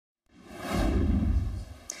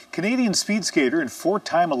Canadian speed skater and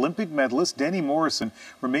four-time Olympic medalist Denny Morrison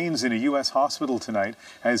remains in a U.S. hospital tonight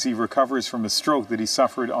as he recovers from a stroke that he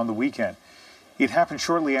suffered on the weekend. It happened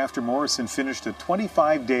shortly after Morrison finished a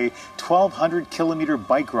 25-day, 1,200-kilometer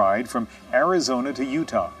bike ride from Arizona to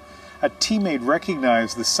Utah. A teammate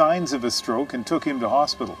recognized the signs of a stroke and took him to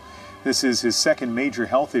hospital. This is his second major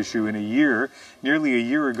health issue in a year. Nearly a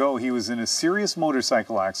year ago, he was in a serious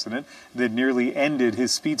motorcycle accident that nearly ended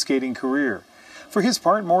his speed skating career. For his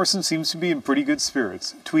part, Morrison seems to be in pretty good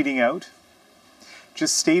spirits, tweeting out,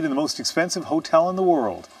 "Just stayed in the most expensive hotel in the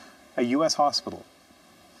world, a U.S. hospital."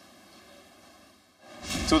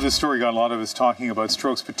 So this story got a lot of us talking about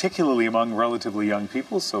strokes, particularly among relatively young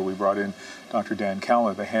people. So we brought in Dr. Dan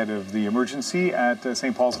Kalla, the head of the emergency at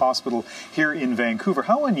St. Paul's Hospital here in Vancouver.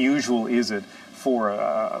 How unusual is it for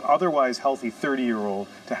an otherwise healthy 30-year-old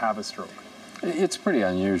to have a stroke? It's pretty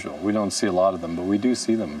unusual. We don't see a lot of them, but we do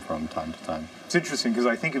see them from time to time. It's interesting because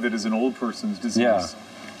I think of it as an old person's disease. Yeah.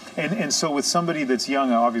 And so with somebody that's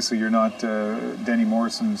young, obviously you're not Denny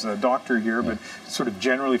Morrison's doctor here, but sort of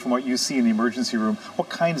generally from what you see in the emergency room, what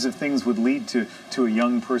kinds of things would lead to a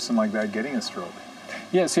young person like that getting a stroke?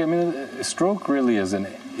 Yeah, see, I mean, a stroke really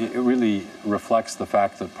it really reflects the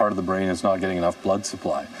fact that part of the brain is not getting enough blood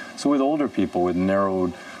supply. So with older people with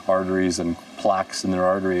narrowed arteries and plaques in their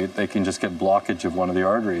artery, they can just get blockage of one of the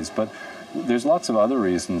arteries. But there's lots of other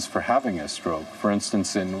reasons for having a stroke. For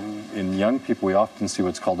instance, in young people, we often see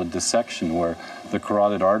what's called a dissection, where the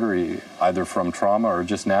carotid artery, either from trauma or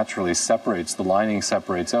just naturally separates, the lining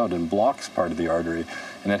separates out and blocks part of the artery.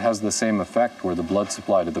 And it has the same effect where the blood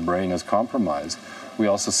supply to the brain is compromised. We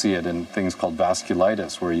also see it in things called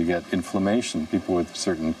vasculitis, where you get inflammation. People with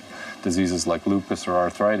certain diseases like lupus or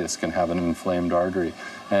arthritis can have an inflamed artery,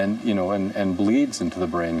 and and bleeds into the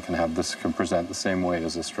brain can present the same way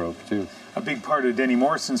as a stroke too. A big part of Denny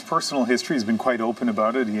Morrison's personal history has been quite open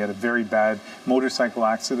about it. He had a very bad motorcycle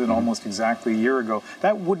accident almost exactly a year ago.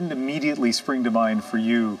 That wouldn't immediately spring to mind for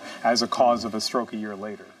you as a cause of a stroke a year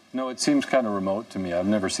later. No, it seems kind of remote to me. I've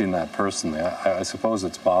never seen that personally. I suppose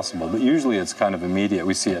it's possible, but usually it's kind of immediate.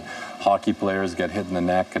 We see it. Hockey players get hit in the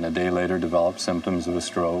neck and a day later develop symptoms of a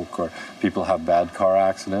stroke, or people have bad car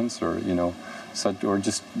accidents, or or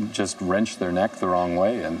just wrench their neck the wrong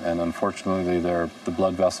way, and unfortunately the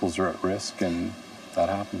blood vessels are at risk, and that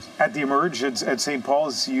happens. At the Emerge at St.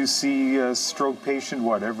 Paul's, you see a stroke patient,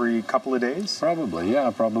 what, every couple of days? Probably, yeah,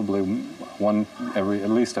 probably at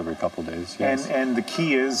least every couple of days, yes. And the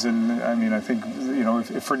key is, and I mean, I think,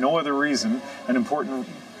 if for no other reason, an important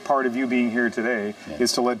part of you being here today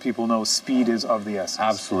is to let people know speed is of the essence.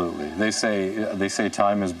 Absolutely. They say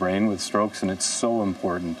time is brain with strokes, and it's so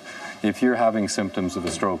important. If you're having symptoms of a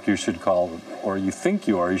stroke, you should call, or you think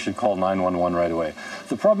you should call 911 right away.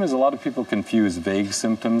 The problem is a lot of people confuse vague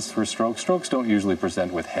symptoms for stroke. Strokes don't usually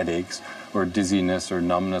present with headaches or dizziness or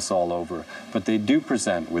numbness all over, but they do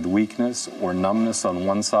present with weakness or numbness on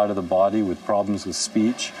one side of the body, with problems with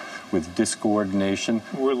speech, with discoordination.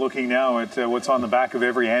 We're looking now at what's on the back of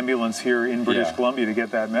every ambulance here in British Columbia to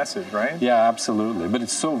get that message, right? Yeah, absolutely. But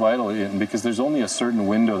it's so vital, because there's only a certain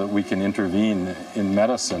window that we can intervene in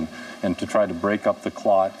medicine and to try to break up the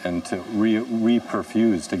clot and to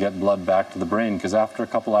reperfuse, to get blood back to the brain, because after a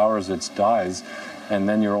couple hours it dies, and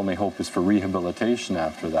then your only hope is for rehabilitation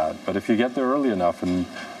after that. But if you get there early enough, and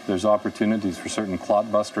there's opportunities for certain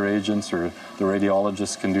clot buster agents, or the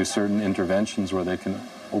radiologists can do certain interventions where they can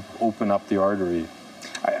open up the artery.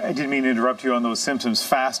 I didn't mean to interrupt you on those symptoms.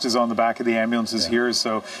 FAST is on the back of the ambulances here,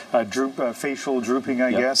 so facial drooping,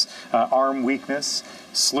 I guess, arm weakness,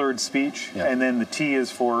 slurred speech, and then the T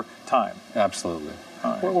is for time. Absolutely.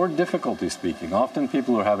 Right. Or difficulty speaking. Often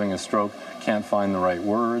people who are having a stroke can't find the right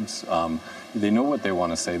words. They know what they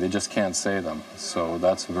want to say, they just can't say them. So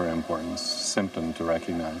that's a very important symptom to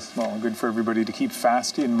recognize. Well, good for everybody to keep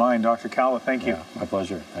FAST in mind. Dr. Kalla, thank you. My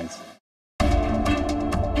pleasure. Thanks.